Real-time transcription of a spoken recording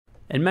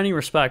In many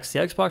respects, the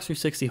Xbox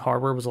 360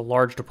 hardware was a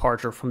large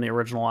departure from the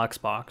original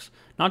Xbox,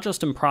 not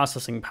just in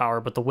processing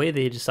power, but the way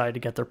they decided to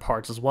get their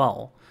parts as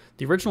well.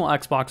 The original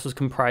Xbox was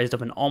comprised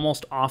of an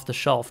almost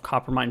off-the-shelf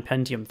Coppermine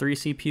Pentium 3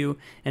 CPU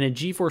and a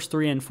GeForce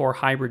 3 and 4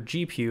 hybrid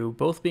GPU,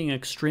 both being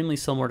extremely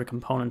similar to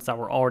components that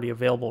were already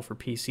available for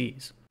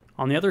PCs.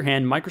 On the other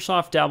hand,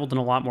 Microsoft dabbled in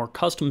a lot more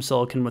custom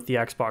silicon with the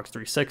Xbox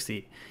 360.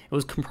 It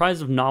was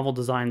comprised of novel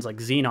designs like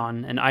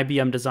Xenon, an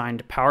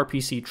IBM-designed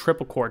PowerPC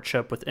triple-core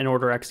chip with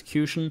in-order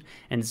execution,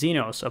 and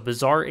Xenos, a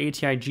bizarre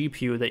ATI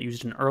GPU that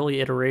used an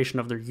early iteration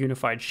of their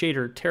unified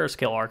shader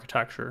Terascale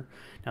architecture.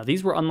 Now,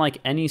 these were unlike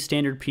any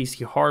standard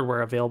PC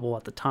hardware available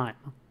at the time.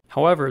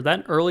 However,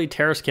 that early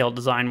Terascale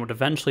design would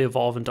eventually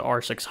evolve into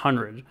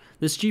R600.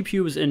 This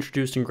GPU was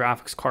introduced in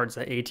graphics cards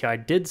that ATI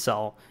did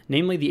sell,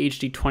 namely the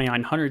HD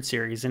 2900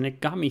 series, and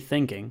it got me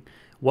thinking,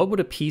 what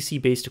would a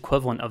PC-based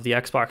equivalent of the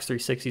Xbox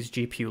 360's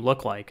GPU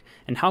look like,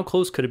 and how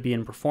close could it be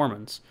in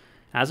performance?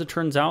 As it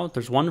turns out,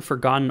 there's one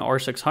forgotten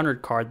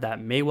R600 card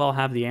that may well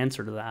have the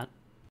answer to that.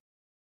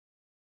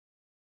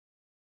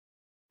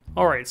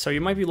 Alright, so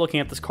you might be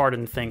looking at this card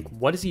and think,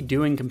 what is he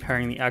doing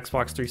comparing the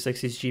Xbox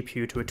 360's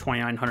GPU to a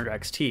 2900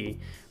 XT?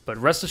 But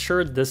rest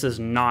assured, this is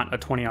not a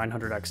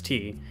 2900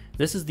 XT.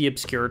 This is the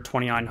obscure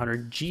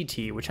 2900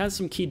 GT, which has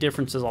some key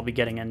differences I'll be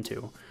getting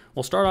into.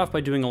 We'll start off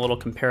by doing a little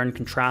compare and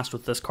contrast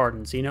with this card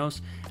and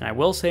Xenos, and I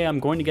will say I'm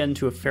going to get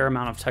into a fair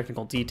amount of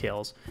technical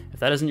details. If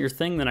that isn't your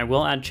thing, then I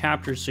will add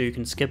chapters so you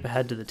can skip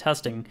ahead to the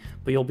testing,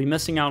 but you'll be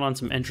missing out on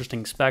some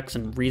interesting specs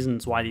and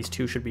reasons why these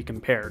two should be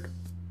compared.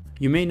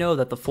 You may know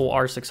that the full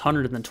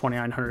R600 in the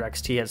 2900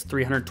 XT has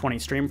 320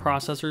 stream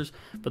processors,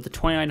 but the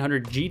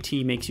 2900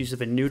 GT makes use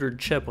of a neutered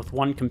chip with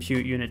one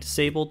compute unit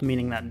disabled,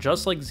 meaning that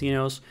just like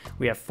Xenos,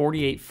 we have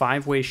 48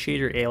 5-way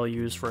shader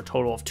ALUs for a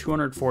total of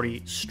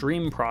 240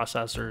 stream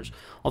processors,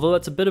 although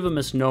that's a bit of a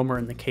misnomer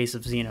in the case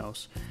of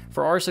Xenos.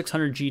 For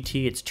R600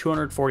 GT, it's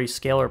 240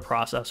 scalar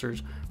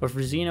processors, but for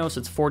Xenos,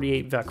 it's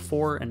 48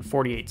 VEC4 and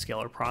 48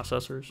 scalar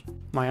processors.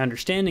 My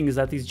understanding is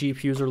that these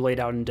GPUs are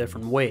laid out in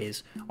different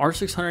ways.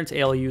 R600's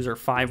ALUs are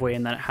 5-way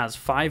in that it has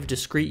 5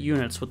 discrete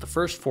units, with the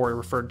first 4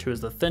 referred to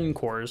as the thin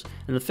cores,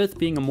 and the 5th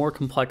being a more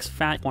complex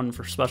fat one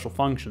for special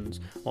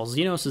functions, while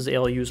Xenos'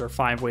 ALUs are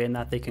 5-way in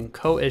that they can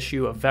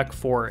co-issue a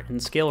VEC4 and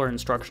scalar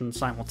instructions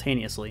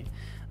simultaneously.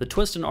 The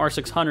twist in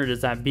R600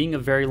 is that being a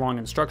very long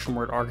instruction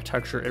word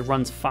architecture, it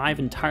runs 5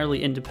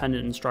 entirely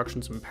independent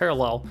instructions in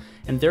parallel,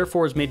 and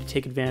therefore is made to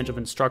take advantage of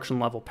instruction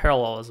level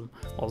parallelism,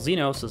 while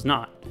Xenos is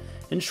not.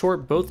 In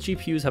short, both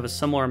GPUs have a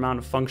similar amount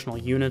of functional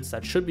units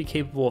that should be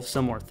capable of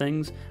similar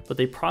things, but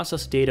they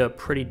process data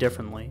pretty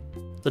differently.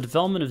 The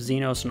development of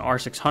Xenos and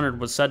R600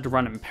 was said to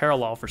run in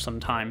parallel for some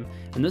time,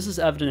 and this is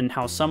evident in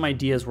how some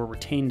ideas were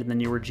retained in the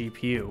newer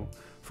GPU.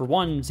 For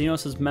one,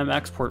 Xenos' mem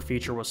export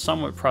feature was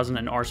somewhat present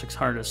in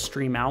R600's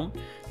stream out.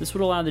 This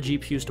would allow the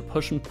GPUs to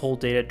push and pull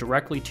data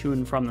directly to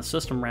and from the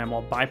system RAM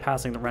while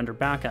bypassing the render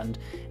backend,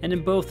 and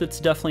in both it's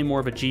definitely more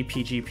of a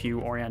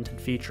GPU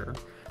oriented feature.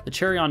 The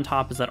cherry on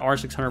top is that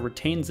R600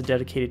 retains the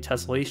dedicated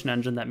tessellation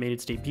engine that made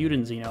its debut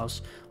in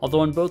Xenos,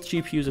 although in both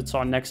GPUs it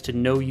saw next to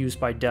no use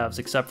by devs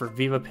except for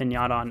Viva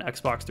Pinata on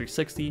Xbox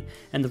 360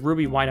 and the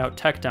Ruby Whiteout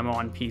tech demo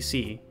on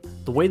PC.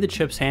 The way the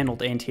chips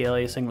handled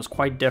anti-aliasing was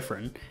quite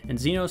different, and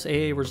Xenos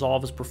AA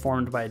Resolve is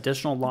performed by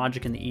additional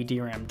logic in the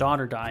EDRAM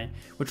daughter die,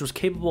 which was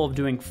capable of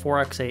doing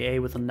 4x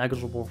AA with a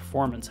negligible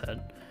performance hit.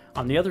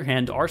 On the other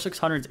hand,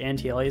 R600's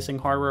anti-aliasing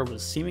hardware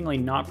was seemingly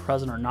not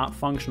present or not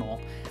functional,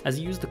 as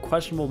it used the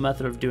questionable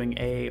method of doing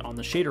AA on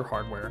the shader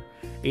hardware.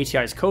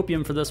 ATI's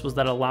copium for this was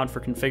that it allowed for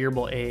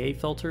configurable AA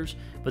filters,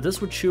 but this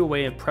would chew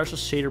away at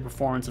precious shader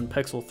performance and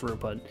pixel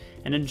throughput,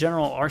 and in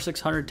general,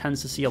 R600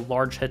 tends to see a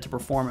large hit to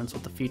performance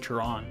with the feature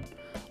on.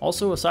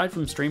 Also, aside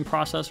from stream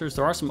processors,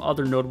 there are some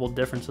other notable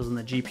differences in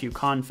the GPU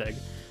config.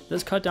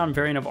 This cut-down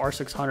variant of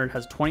R600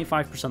 has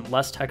 25%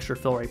 less texture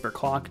fill rate per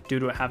clock due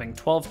to it having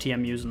 12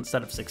 TMUs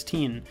instead of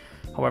 16,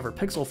 however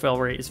pixel fill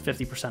rate is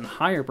 50%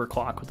 higher per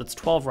clock with its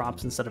 12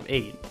 ROPs instead of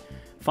 8.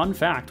 Fun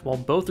fact, while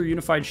both are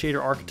unified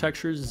shader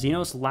architectures,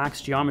 Xenos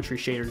lacks geometry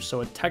shaders,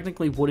 so it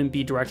technically wouldn't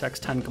be DirectX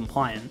 10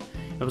 compliant.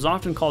 It was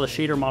often called a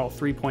Shader Model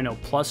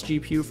 3.0 Plus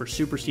GPU for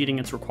superseding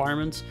its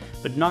requirements,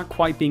 but not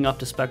quite being up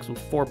to specs with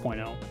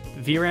 4.0.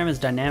 VRAM is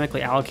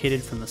dynamically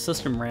allocated from the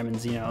system RAM in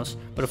Xenos,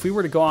 but if we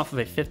were to go off of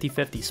a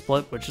 50-50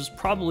 split, which is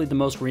probably the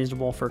most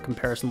reasonable for a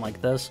comparison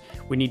like this,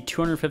 we need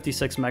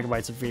 256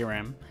 megabytes of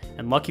VRAM,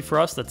 and lucky for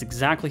us, that's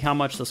exactly how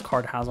much this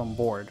card has on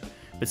board.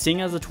 But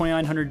seeing as the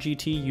 2900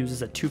 GT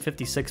uses a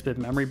 256-bit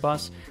memory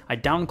bus, I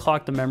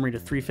downclocked the memory to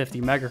 350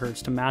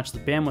 MHz to match the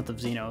bandwidth of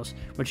Xenos,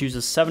 which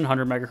uses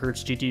 700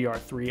 MHz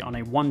GDDR3 on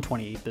a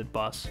 128-bit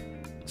bus.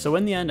 So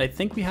in the end, I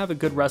think we have a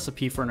good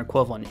recipe for an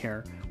equivalent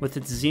here. With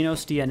its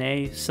Xenos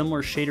DNA,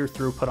 similar shader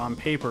throughput on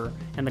paper,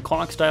 and the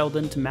clocks dialed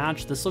in to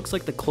match, this looks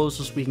like the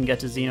closest we can get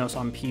to Xenos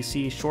on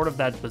PC, short of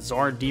that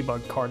bizarre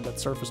debug card that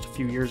surfaced a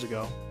few years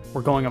ago.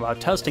 We're going about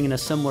testing in a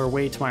similar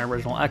way to my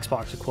original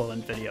Xbox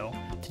equivalent video.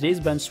 Today's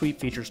bench suite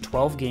features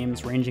 12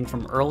 games ranging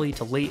from early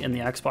to late in the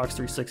Xbox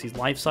 360's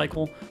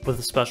lifecycle, with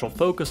a special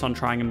focus on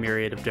trying a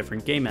myriad of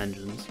different game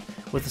engines.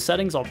 With the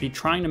settings, I'll be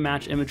trying to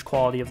match image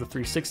quality of the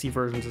 360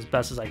 versions as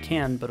best as I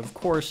can, but of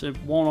course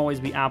it won't always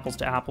be apples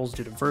to apples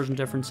due to version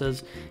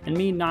differences, and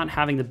me not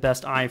having the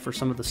best eye for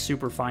some of the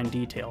super fine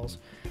details.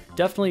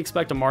 Definitely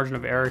expect a margin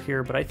of error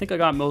here, but I think I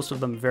got most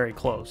of them very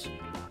close.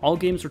 All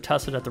games were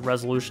tested at the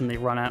resolution they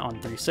run at on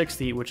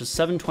 360, which is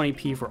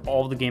 720p for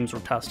all of the games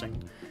we're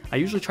testing. I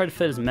usually try to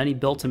fit as many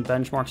built-in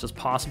benchmarks as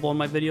possible in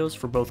my videos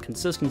for both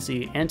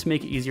consistency and to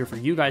make it easier for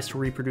you guys to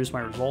reproduce my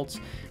results,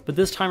 but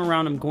this time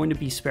around I'm going to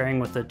be sparing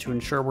with it to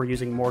ensure we're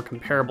using more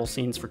comparable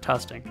scenes for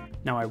testing.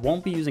 Now I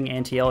won't be using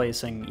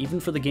anti-aliasing even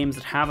for the games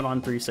that have it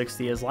on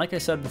 360, as like I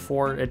said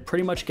before, it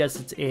pretty much gets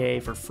its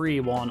AA for free,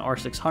 while on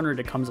R600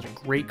 it comes at a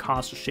great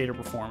cost of shader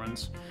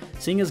performance.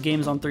 Seeing as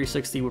games on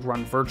 360 would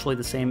run virtually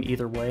the same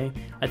either way,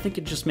 I think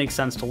it just makes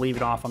sense to leave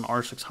it off on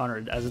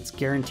R600 as it's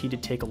guaranteed to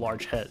take a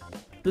large hit.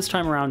 This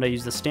time around I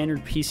use the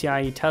standard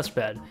PCIe test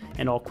bed,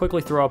 and I'll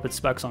quickly throw up its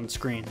specs on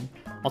screen.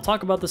 I'll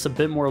talk about this a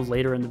bit more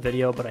later in the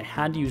video, but I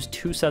had to use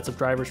two sets of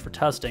drivers for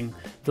testing,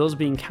 those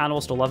being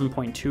Catalyst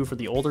 11.2 for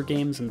the older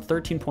games and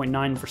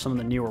 13.9 for some of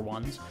the newer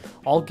ones.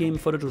 All game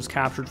footage was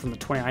captured from the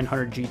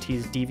 2900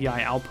 GT's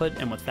DVI output,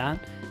 and with that,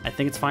 I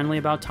think it's finally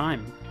about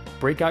time.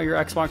 Break out your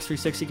Xbox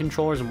 360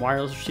 controllers and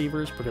wireless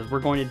receivers because we're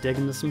going to dig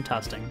into some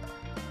testing.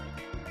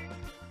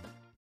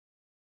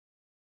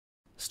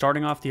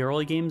 Starting off the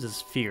early games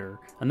is Fear,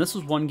 and this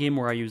was one game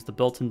where I used the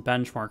built-in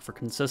benchmark for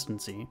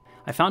consistency.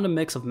 I found a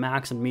mix of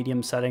max and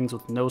medium settings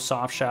with no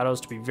soft shadows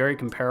to be very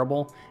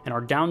comparable, and our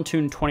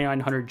down-tuned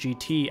 2900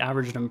 GT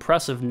averaged an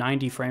impressive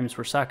 90 frames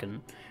per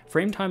second.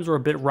 Frame times were a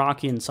bit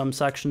rocky in some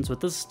sections, but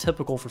this is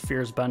typical for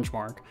Fear's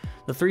benchmark.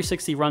 The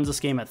 360 runs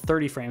this game at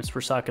 30 frames per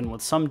second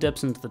with some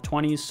dips into the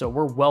 20s, so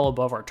we're well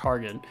above our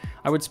target.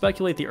 I would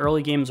speculate the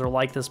early games are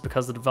like this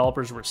because the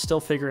developers were still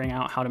figuring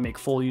out how to make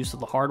full use of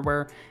the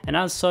hardware, and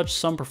as such,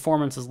 some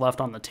performance is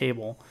left on the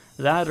table.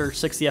 That or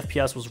 60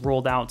 FPS was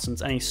ruled out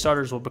since any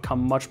stutters will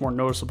become much more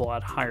noticeable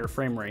at a higher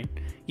frame rate.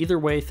 Either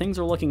way, things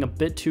are looking a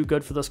bit too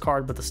good for this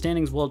card, but the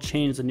standings will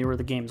change the newer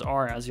the games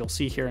are, as you'll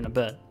see here in a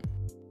bit.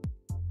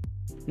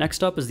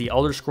 Next up is the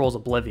Elder Scrolls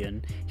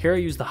Oblivion. Here I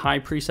used the high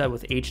preset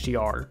with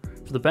HDR.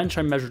 For the bench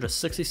I measured a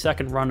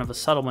 60-second run of a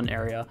settlement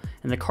area,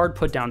 and the card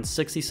put down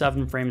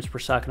 67 frames per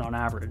second on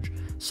average.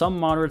 Some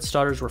moderate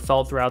stutters were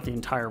felt throughout the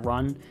entire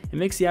run. It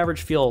makes the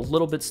average feel a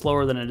little bit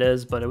slower than it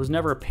is, but it was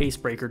never a pace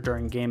breaker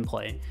during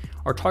gameplay.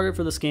 Our target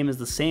for this game is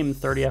the same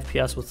 30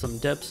 FPS with some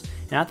dips,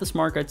 and at this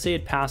mark I'd say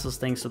it passes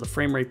thanks to the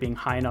frame rate being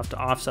high enough to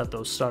offset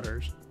those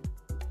stutters.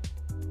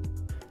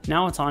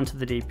 Now it's on to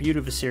the debut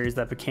of a series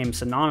that became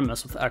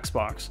synonymous with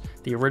Xbox,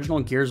 the original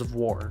Gears of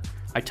War.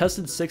 I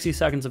tested 60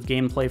 seconds of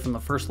gameplay from the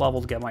first level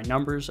to get my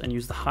numbers and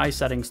used the high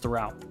settings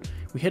throughout.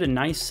 We hit a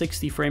nice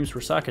 60 frames per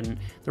second.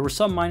 There were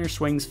some minor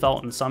swings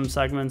felt in some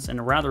segments and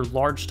a rather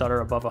large stutter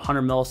above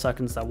 100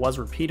 milliseconds that was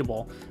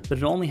repeatable, but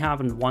it only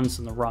happened once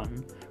in the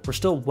run. We're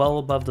still well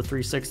above the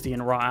 360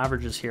 and raw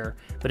averages here,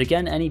 but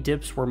again any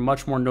dips were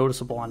much more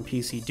noticeable on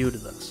PC due to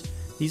this.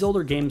 These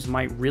older games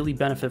might really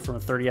benefit from a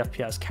 30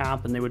 FPS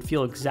cap and they would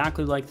feel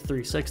exactly like the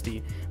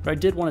 360, but I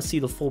did want to see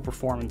the full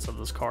performance of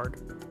this card.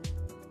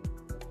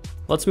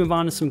 Let's move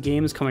on to some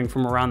games coming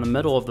from around the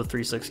middle of the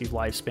 360's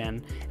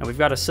lifespan, and we've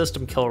got a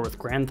system killer with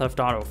Grand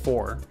Theft Auto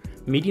 4.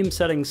 Medium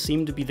settings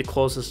seemed to be the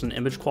closest in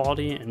image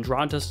quality, and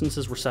draw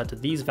distances were set to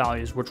these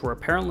values, which were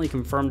apparently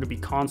confirmed to be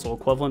console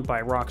equivalent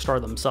by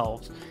Rockstar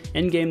themselves.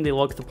 In-game they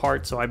look the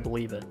part, so I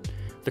believe it.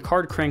 The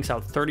card cranks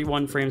out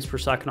 31 frames per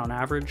second on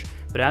average,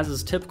 but as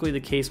is typically the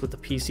case with the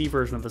PC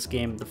version of this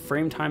game, the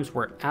frame times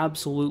were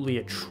absolutely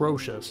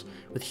atrocious,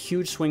 with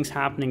huge swings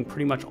happening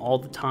pretty much all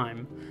the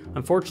time.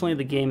 Unfortunately,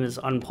 the game is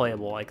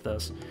unplayable like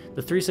this.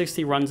 The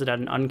 360 runs it at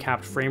an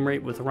uncapped frame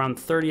rate with around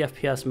 30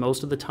 FPS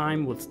most of the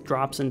time, with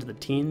drops into the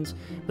teens,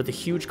 but the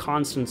huge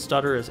constant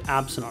stutter is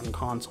absent on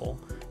console.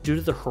 Due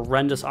to the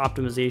horrendous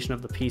optimization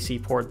of the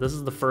PC port, this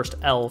is the first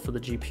L for the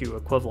GPU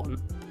equivalent.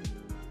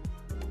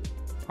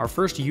 Our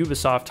first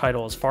Ubisoft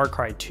title is Far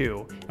Cry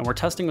 2, and we're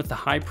testing with the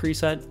high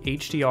preset,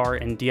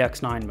 HDR, and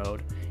DX9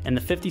 mode. In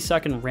the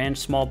 50-second Ranch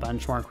Small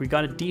benchmark, we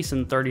got a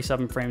decent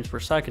 37 frames per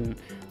second.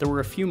 There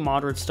were a few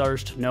moderate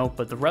stutters to note,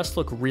 but the rest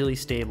look really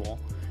stable.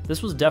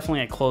 This was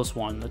definitely a close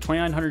one. The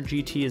 2900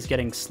 GT is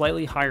getting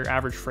slightly higher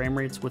average frame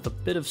rates with a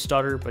bit of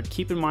stutter, but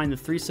keep in mind the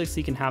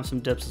 360 can have some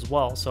dips as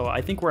well, so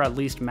I think we're at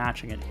least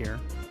matching it here.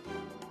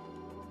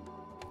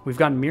 We've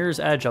got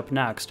Mirror's Edge up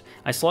next.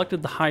 I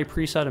selected the high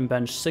preset and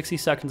benched 60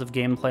 seconds of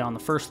gameplay on the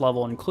first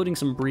level, including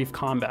some brief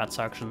combat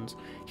sections.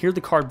 Here the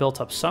card built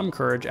up some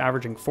courage,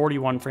 averaging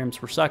 41 frames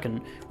per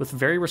second, with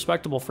very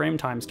respectable frame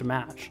times to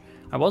match.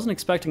 I wasn't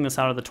expecting this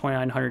out of the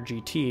 2900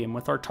 GT, and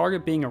with our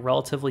target being a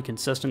relatively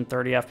consistent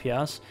 30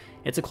 FPS,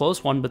 it's a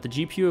close one, but the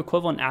GPU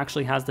equivalent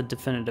actually has the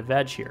definitive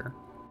edge here.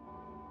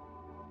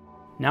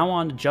 Now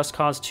on to Just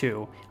Cause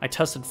 2. I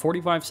tested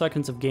 45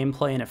 seconds of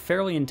gameplay in a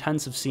fairly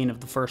intensive scene of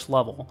the first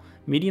level.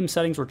 Medium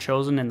settings were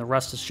chosen and the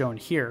rest is shown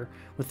here.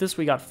 With this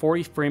we got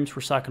 40 frames per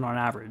second on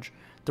average.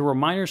 There were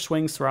minor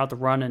swings throughout the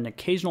run and an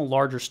occasional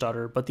larger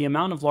stutter, but the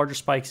amount of larger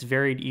spikes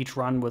varied each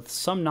run with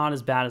some not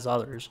as bad as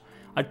others.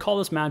 I'd call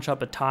this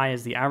matchup a tie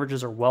as the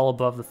averages are well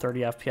above the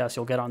 30 FPS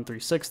you'll get on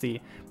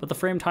 360, but the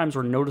frame times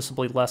were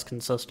noticeably less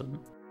consistent.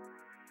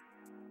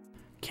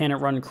 Can it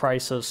run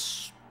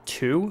Crysis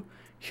 2?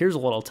 Here's a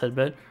little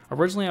tidbit.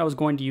 Originally I was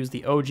going to use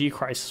the OG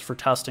Crysis for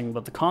testing,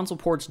 but the console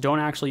ports don't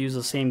actually use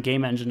the same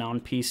game engine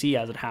on PC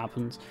as it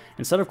happens.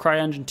 Instead of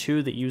CryEngine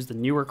 2, they use the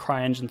newer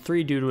CryEngine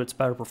 3 due to its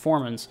better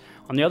performance.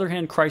 On the other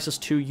hand, Crysis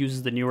 2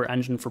 uses the newer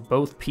engine for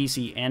both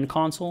PC and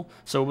console,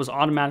 so it was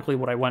automatically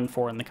what I went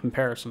for in the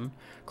comparison.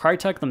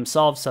 Crytek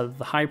themselves said that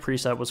the high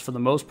preset was for the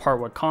most part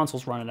what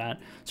consoles run it at,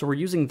 so we're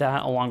using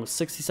that along with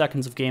 60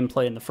 seconds of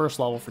gameplay in the first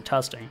level for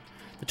testing.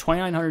 The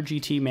 2900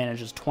 GT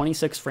manages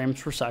 26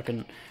 frames per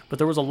second, but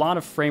there was a lot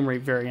of frame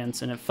rate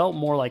variance and it felt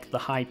more like the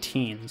high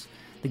teens.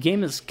 The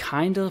game is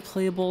kinda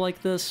playable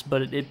like this,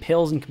 but it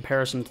pales in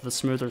comparison to the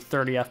smoother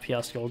 30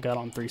 FPS you'll get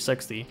on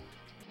 360.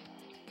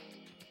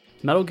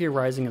 Metal Gear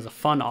Rising is a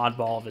fun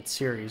oddball of its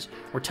series.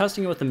 We're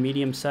testing it with the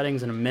medium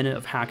settings and a minute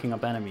of hacking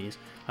up enemies.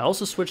 I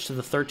also switched to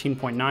the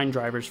 13.9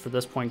 drivers for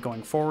this point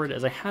going forward,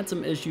 as I had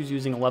some issues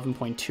using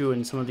 11.2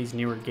 in some of these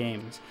newer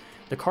games.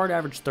 The card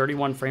averaged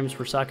 31 frames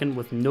per second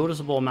with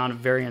noticeable amount of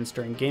variance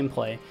during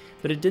gameplay,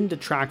 but it didn't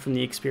detract from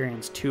the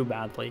experience too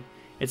badly.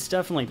 It's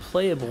definitely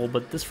playable,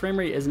 but this frame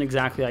rate isn't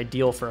exactly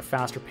ideal for a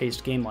faster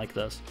paced game like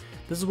this.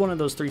 This is one of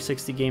those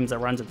 360 games that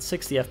runs at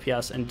 60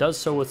 FPS and does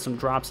so with some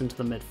drops into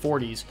the mid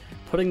 40s,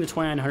 putting the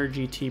 2900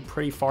 GT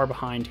pretty far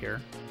behind here.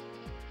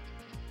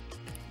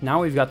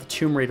 Now we've got the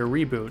Tomb Raider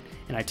reboot,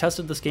 and I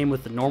tested this game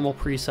with the normal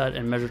preset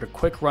and measured a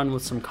quick run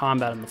with some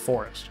combat in the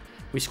forest.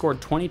 We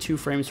scored 22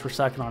 frames per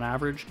second on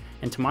average,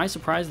 and to my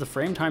surprise the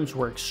frame times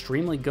were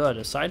extremely good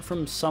aside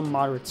from some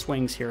moderate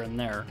swings here and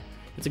there.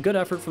 It's a good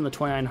effort from the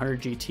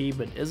 2900 GT,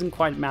 but isn't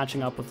quite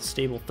matching up with the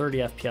stable 30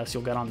 FPS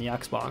you'll get on the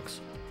Xbox.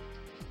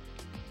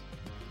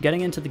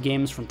 Getting into the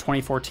games from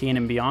 2014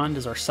 and beyond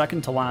is our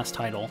second to last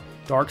title,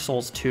 Dark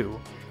Souls 2.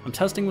 I'm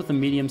testing with the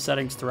medium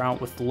settings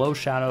throughout with low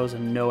shadows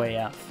and no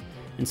AF.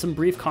 In some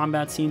brief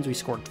combat scenes we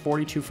scored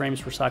 42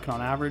 frames per second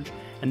on average,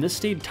 and this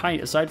stayed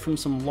tight aside from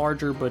some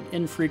larger but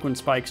infrequent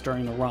spikes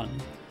during the run.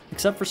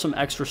 Except for some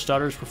extra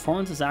stutters,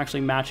 performance is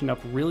actually matching up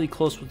really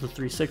close with the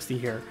 360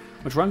 here,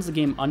 which runs the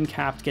game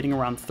uncapped, getting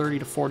around 30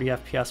 to 40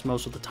 FPS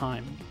most of the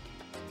time.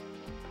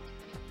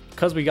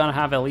 Because we gotta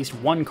have at least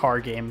one car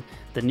game,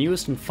 the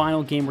newest and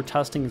final game we're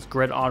testing is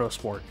Grid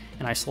Autosport,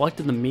 and I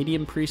selected the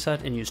medium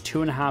preset and used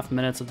 2.5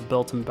 minutes of the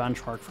built-in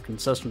benchmark for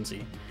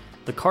consistency.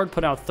 The card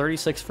put out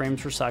 36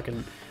 frames per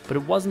second, but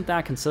it wasn't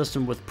that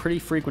consistent with pretty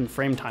frequent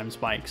frame time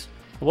spikes.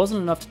 It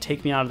wasn't enough to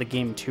take me out of the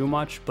game too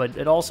much, but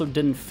it also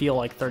didn't feel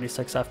like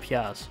 36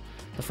 FPS.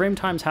 The frame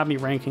times have me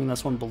ranking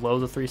this one below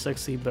the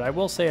 360, but I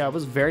will say I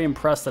was very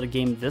impressed that a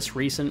game this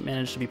recent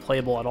managed to be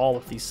playable at all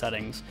with these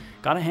settings.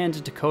 Gotta hand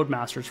it to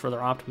Codemasters for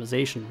their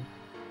optimization.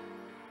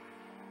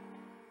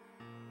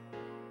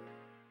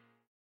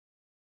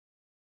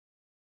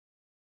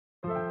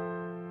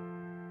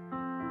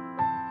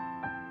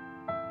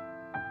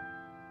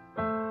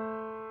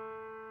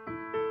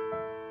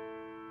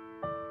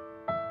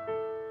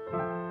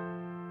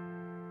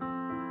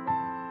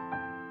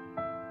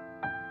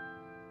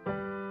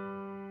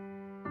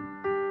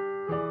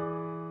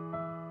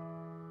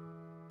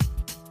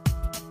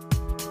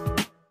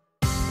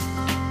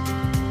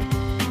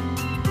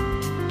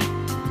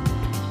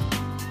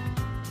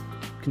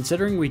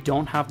 Considering we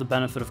don't have the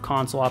benefit of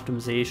console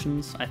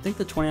optimizations, I think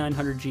the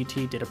 2900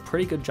 GT did a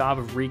pretty good job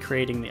of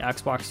recreating the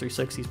Xbox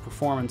 360's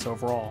performance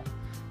overall.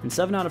 In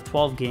 7 out of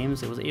 12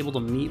 games, it was able to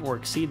meet or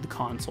exceed the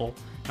console,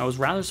 and I was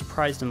rather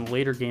surprised in the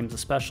later games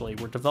especially,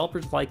 where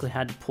developers likely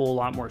had to pull a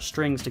lot more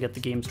strings to get the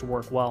games to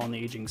work well on the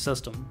aging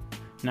system.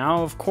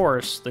 Now, of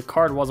course, the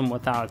card wasn't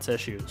without its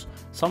issues.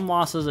 Some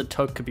losses it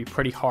took could be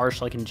pretty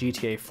harsh, like in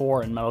GTA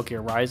 4 and Metal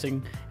Gear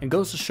Rising, and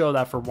goes to show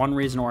that for one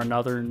reason or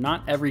another,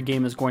 not every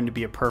game is going to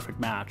be a perfect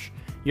match.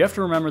 You have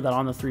to remember that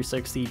on the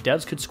 360,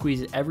 devs could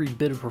squeeze every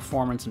bit of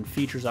performance and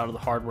features out of the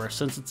hardware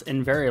since it's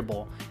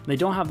invariable, and they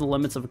don't have the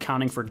limits of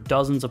accounting for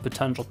dozens of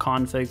potential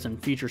configs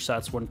and feature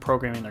sets when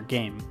programming their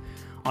game.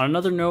 On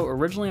another note,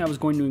 originally I was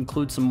going to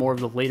include some more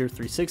of the later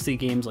 360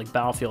 games like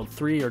Battlefield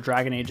 3 or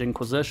Dragon Age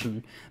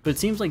Inquisition, but it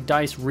seems like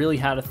DICE really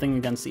had a thing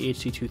against the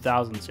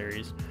HD2000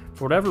 series.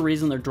 For whatever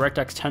reason, they're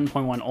DirectX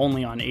 10.1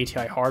 only on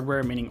ATI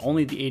hardware, meaning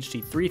only the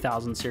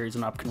HD3000 series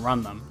and up can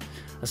run them.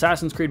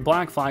 Assassin's Creed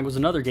Black Flag was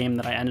another game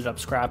that I ended up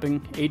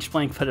scrapping,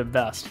 H-Blank fit at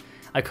best.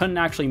 I couldn't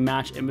actually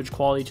match image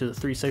quality to the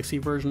 360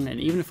 version, and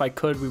even if I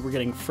could, we were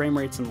getting frame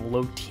rates in the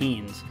low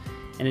teens.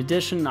 In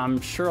addition,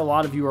 I'm sure a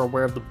lot of you are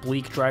aware of the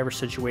bleak driver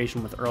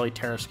situation with early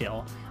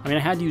Terascale. I mean, I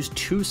had to use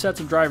 2 sets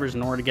of drivers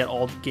in order to get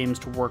all the games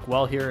to work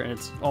well here, and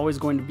it's always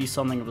going to be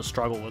something of a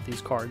struggle with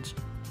these cards.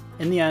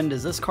 In the end,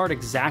 is this card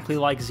exactly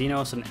like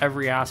Xenos in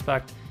every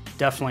aspect?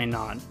 Definitely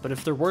not, but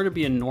if there were to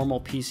be a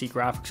normal PC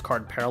graphics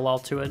card parallel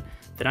to it,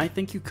 then I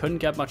think you couldn't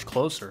get much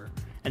closer.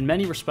 In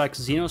many respects,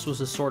 Xenos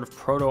was a sort of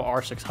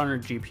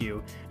proto-R600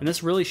 GPU, and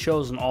this really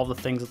shows in all the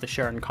things that they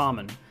share in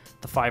common.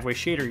 The 5-way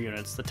shader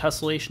units, the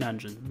tessellation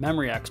engine,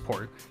 memory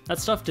export. That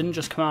stuff didn't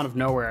just come out of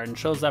nowhere and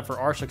shows that for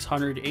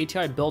R600,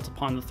 ATI built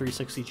upon the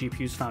 360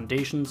 GPU's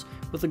foundations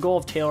with the goal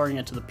of tailoring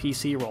it to the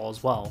PC role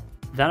as well.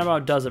 That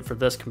about does it for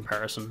this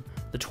comparison.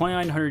 The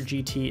 2900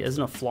 GT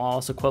isn't a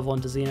flawless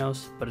equivalent to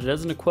Xenos, but it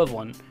is an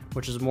equivalent,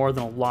 which is more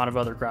than a lot of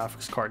other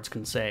graphics cards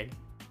can say.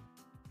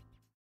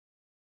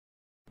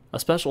 A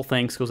special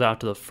thanks goes out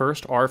to the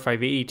first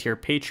R580 tier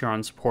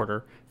Patreon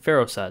supporter,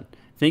 Pharaoh said,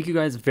 "Thank you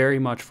guys very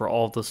much for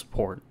all of the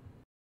support.